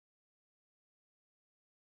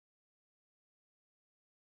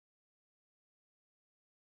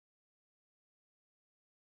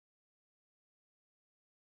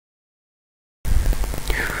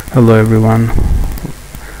Hello everyone,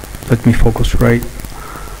 let me focus right.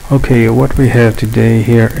 Okay, what we have today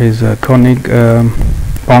here is a Conic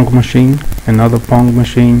PONG machine, another PONG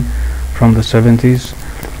machine from the 70s.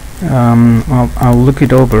 I'll look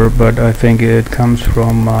it over, but I think it comes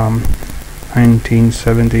from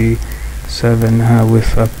 1977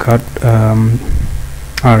 with a cut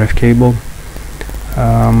RF cable.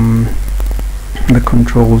 The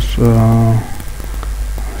controls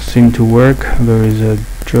seem to work. There is a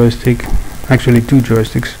joystick, actually two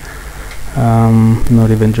joysticks,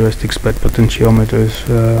 not even joysticks but potentiometers,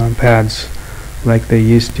 pads like they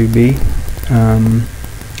used to be.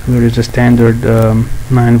 There is a standard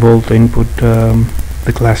 9-volt input,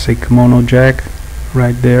 the classic mono jack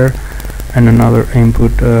right there, and another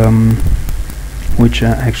input which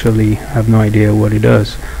I actually have no idea what it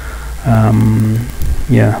does.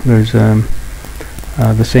 Yeah, there's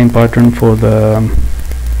the same pattern for the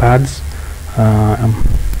pads,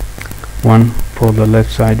 one for the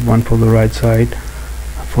left side, one for the right side,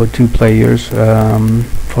 for two players,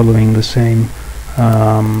 following the same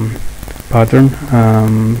pattern,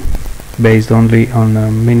 based only on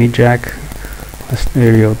a mini jack, a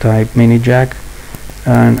stereo type mini jack.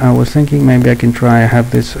 And I was thinking maybe I can try. I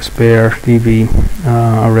have this spare TV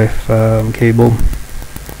RF cable,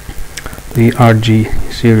 the RG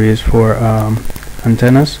series for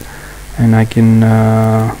antennas, and I can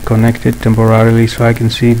connect it temporarily so I can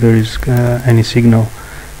see if there is any signal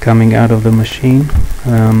coming out of the machine.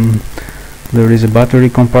 There is a battery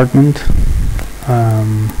compartment,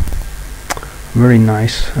 very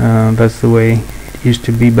nice. That's the way it used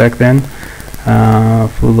to be back then,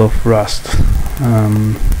 full of rust.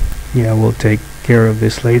 Yeah, we'll take care of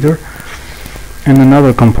this later. And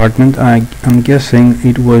another compartment, I'm guessing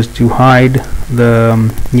it was to hide the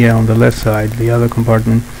on the left side, the other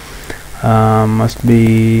compartment must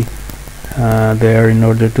be there in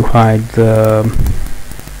order to hide the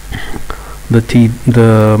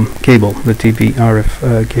cable, the TV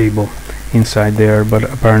RF cable inside there, but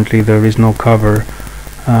apparently there is no cover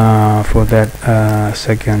for that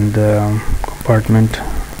second compartment.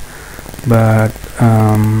 But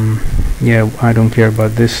yeah, I don't care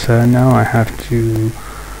about this now. I have to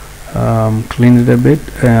clean it a bit,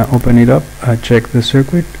 open it up, check the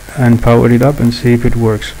circuit and power it up and see if it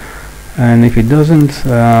works. And if it doesn't,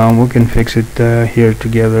 we can fix it here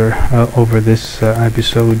together over this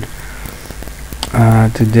episode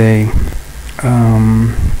today.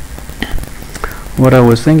 What I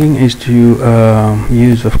was thinking is to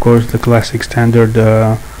use, of course, the classic standard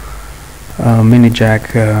mini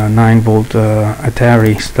jack 9-volt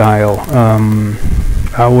Atari style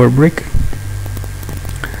power brick,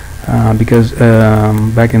 because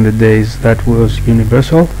back in the days that was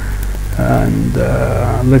universal. And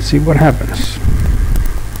let's see what happens.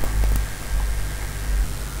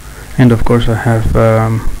 And of course I have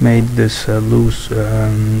made this loose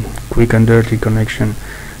quick and dirty connection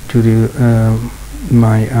to the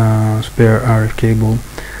my spare RF cable.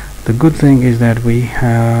 The good thing is that we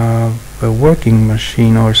have a working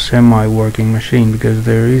machine, or semi-working machine, because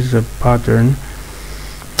there is a pattern.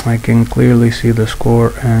 I can clearly see the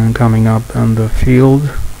score and coming up on the field,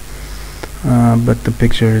 but the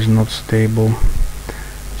picture is not stable.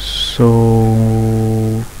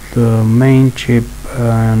 So the main chip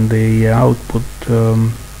and the output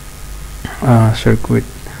circuit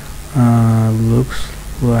looks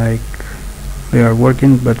like they are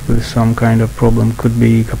working, but with some kind of problem. Could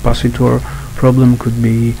be capacitor problem, could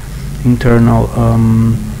be internal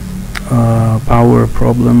power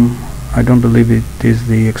problem. I don't believe it is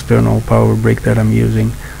the external power brick that I'm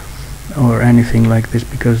using or anything like this,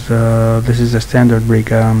 because this is a standard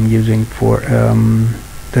brick I'm using for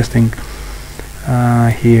testing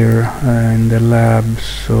here in the lab.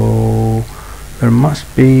 So there must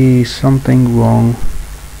be something wrong.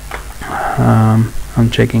 I'm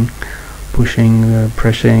checking, pushing,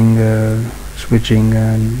 pressing, switching,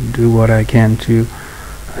 and do what I can to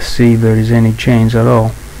see if there is any change at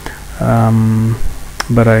all.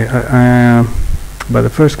 But by the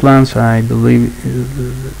first glance, I believe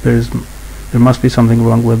there must be something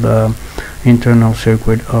wrong with the internal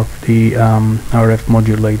circuit of the RF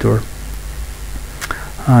modulator.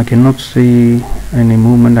 I cannot see any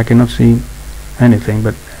movement, I cannot see anything,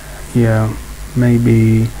 but yeah,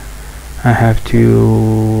 maybe I have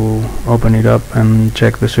to open it up and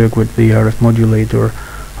check the circuit, the RF modulator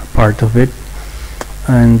part of it,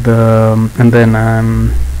 and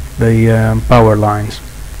then the power lines.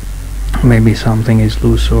 Maybe something is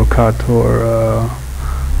loose or cut, or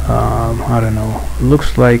I don't know.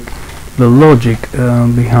 Looks like the logic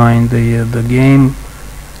behind the game,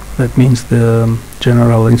 that means the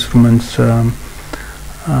General Instruments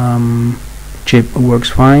chip works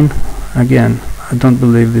fine. Again, I don't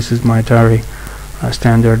believe this is my Atari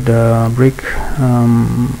standard brick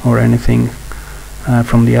or anything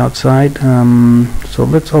from the outside. So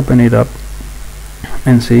let's open it up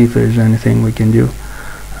and see if there's anything we can do,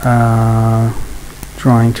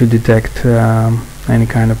 trying to detect any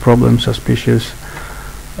kind of problem, suspicious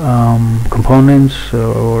components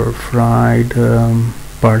or fried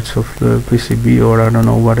parts of the PCB, or I don't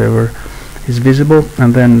know, whatever is visible,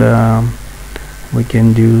 and then we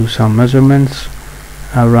can do some measurements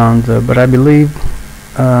around but I believe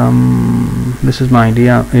this is my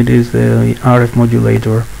idea. It is the RF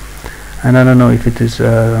modulator, and I don't know if it is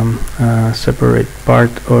a separate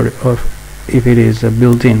part or if it is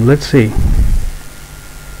built-in. Let's see.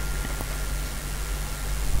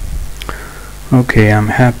 Okay, I'm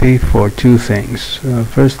happy for two things.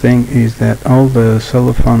 First thing is that all the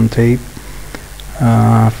cellophane tape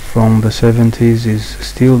from the 70s is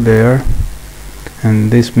still there,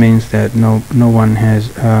 and this means that no one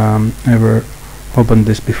has ever opened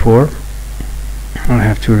this before. I'll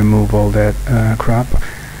have to remove all that crap.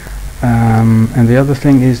 And the other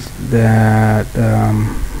thing is that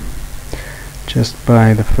just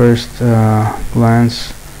by the first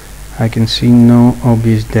glance I can see no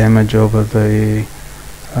obvious damage over the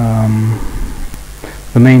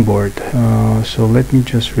main board. So let me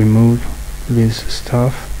just remove this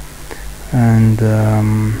stuff and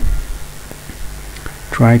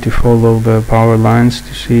try to follow the power lines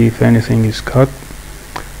to see if anything is cut,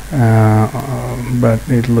 but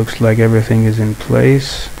it looks like everything is in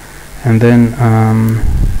place. And then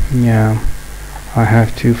yeah, I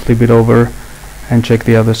have to flip it over and check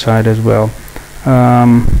the other side as well.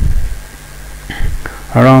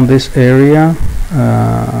 Around this area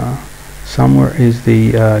somewhere is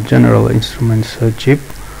the General Instruments chip,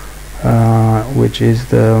 which is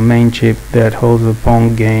the main chip that holds the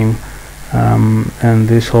PONG game, and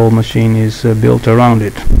this whole machine is built around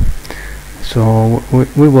it. So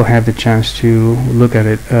we will have the chance to look at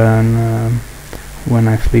it when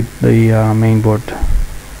I flip the main board.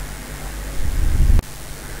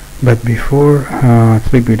 But before I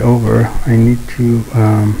flip it over, I need to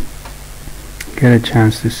get a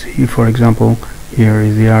chance to see. For example, here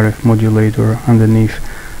is the RF modulator underneath.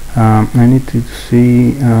 I need to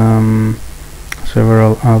see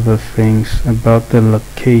several other things about the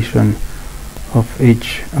location of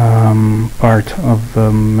each part of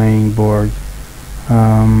the main board.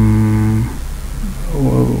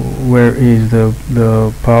 Where is the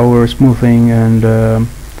power smoothing, and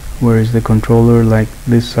where is the controller? Like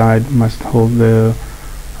this side must hold the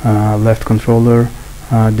left controller.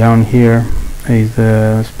 Down here is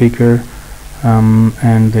the speaker,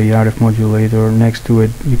 and the RF modulator next to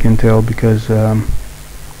it. You can tell because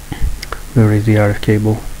there is the RF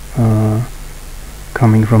cable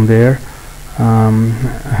coming from there. I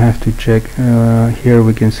have to check. Here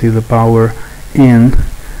we can see the power in,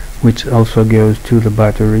 which also goes to the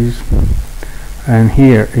batteries, and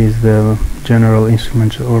here is the General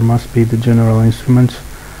Instruments, or must be the General Instruments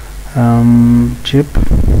chip.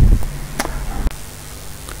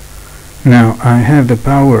 Now I have the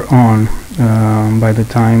power on by the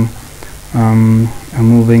time I'm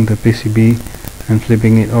moving the PCB and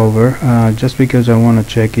flipping it over, just because I want to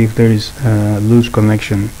check if there is a loose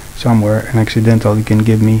connection somewhere and accidentally can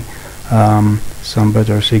give me some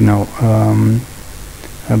better signal,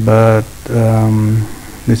 but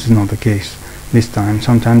this is not the case this time.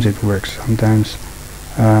 Sometimes it works, sometimes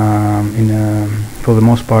for the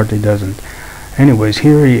most part it doesn't. Anyways,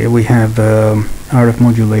 here we have the RF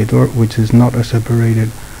modulator, which is not a separated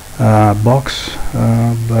box,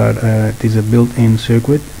 but it is a built-in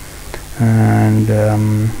circuit, and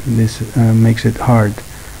this makes it hard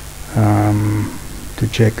to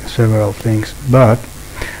check several things. But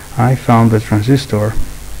I found the transistor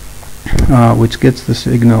which gets the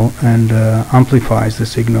signal and amplifies the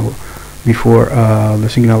signal before the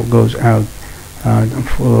signal goes out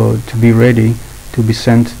to be ready to be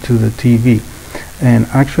sent to the TV. And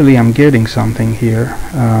actually I'm getting something here.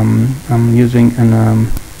 I'm using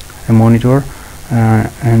a monitor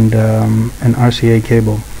and an RCA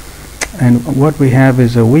cable, and what we have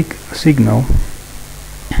is a weak signal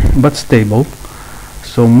but stable.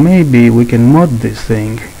 So maybe we can mod this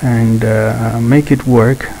thing and make it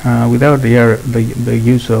work without the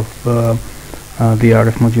use of the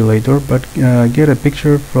RF modulator, but get a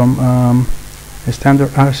picture from a standard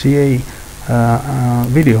RCA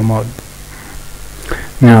video mod.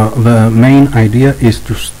 Now the main idea is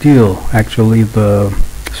to steal actually the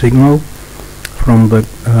signal from the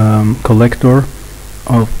collector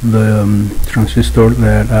of the transistor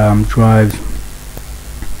that drives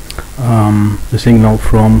the signal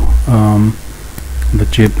from the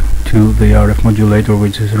chip to the RF modulator,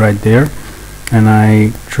 which is right there, and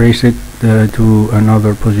I trace it to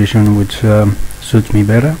another position which suits me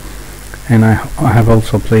better. And I have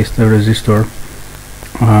also placed the resistor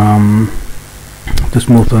to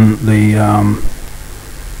smoothen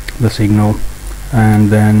the signal, and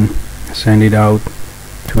then send it out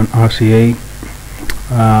to an RCA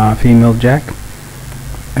female jack,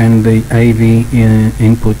 and the AV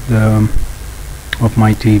input of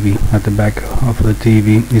my TV at the back of the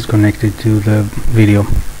TV is connected to the video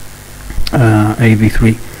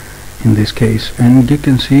AV3 in this case. And you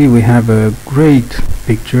can see we have a great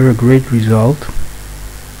picture, a great result,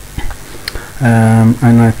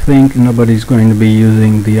 and I think nobody's going to be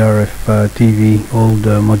using the RF TV old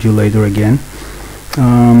modulator again.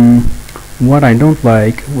 What I don't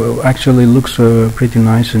like, well, actually looks pretty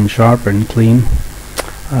nice and sharp and clean,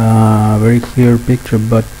 very clear picture,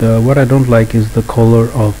 but what I don't like is the color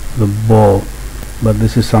of the ball. But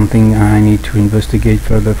this is something I need to investigate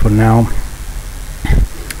further. For now,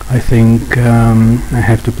 I think I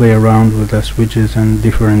have to play around with the switches and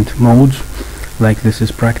different modes. Like this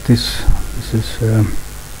is practice, this is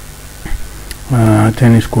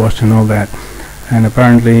tennis course and all that, and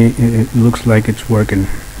apparently it looks like it's working,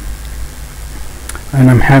 and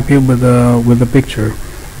I'm happy with the picture,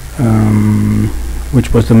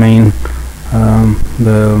 which was the main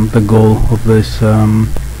the goal of this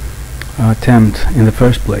attempt in the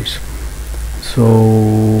first place.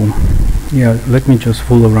 So yeah, let me just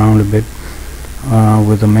fool around a bit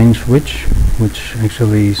with the main switch, which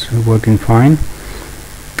actually is working fine,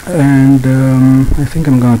 and I think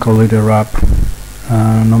I'm gonna call it a wrap,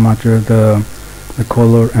 no matter the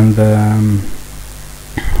color and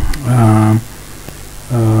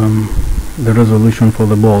the resolution for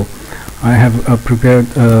the ball. I have prepared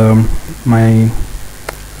my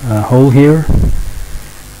hole here,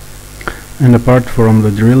 and apart from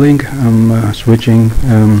the drilling, I'm switching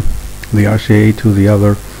the RCA to the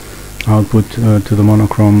other output, to the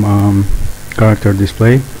monochrome character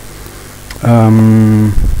display.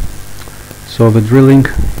 So the drilling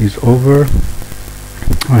is over.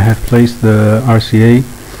 I have placed the RCA,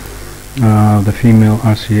 the female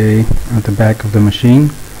RCA, at the back of the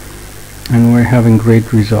machine, and we're having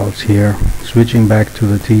great results here. Switching back to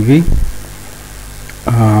the TV,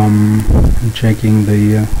 I'm checking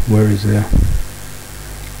the where is the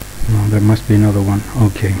no, there must be another one.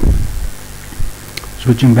 Okay,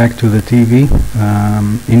 switching back to the TV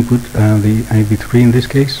input, the AV3 in this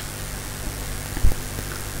case,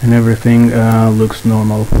 and everything looks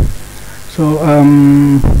normal. So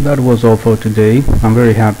that was all for today. I'm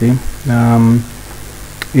very happy.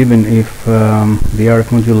 Even if the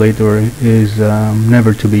RF modulator is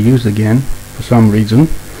never to be used again for some reason,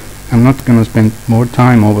 I'm not going to spend more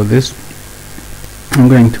time over this. I'm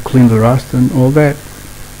going to clean the rust and all that.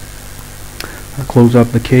 I'll close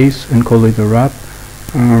up the case and call it a wrap.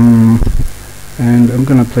 And I'm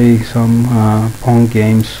going to play some PONG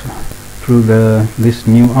games through this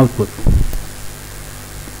new output.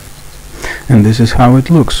 And this is how it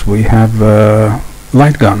looks. We have a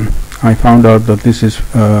light gun. I found out that this is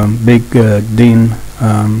big DIN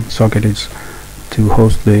socket is to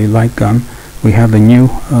host the light gun. We have the new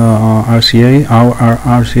RCA, our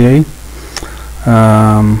RCA,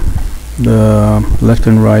 the left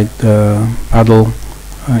and right paddle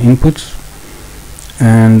inputs,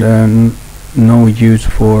 and no use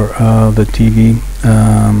for the TV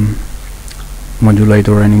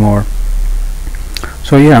modulator anymore.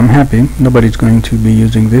 So yeah, I'm happy. Nobody's going to be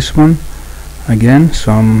using this one again.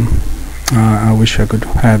 So I wish I could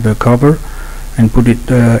have a cover and put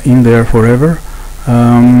it in there forever.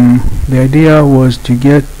 The idea was to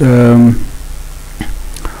get the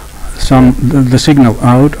signal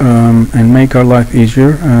out and make our life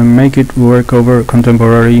easier, make it work over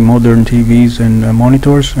contemporary modern TVs and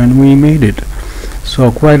monitors, and we made it.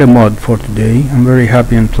 So quite a mod for today. I'm very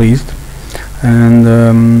happy and pleased, and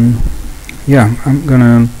yeah, I'm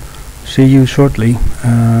gonna see you shortly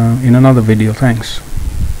in another video. Thanks.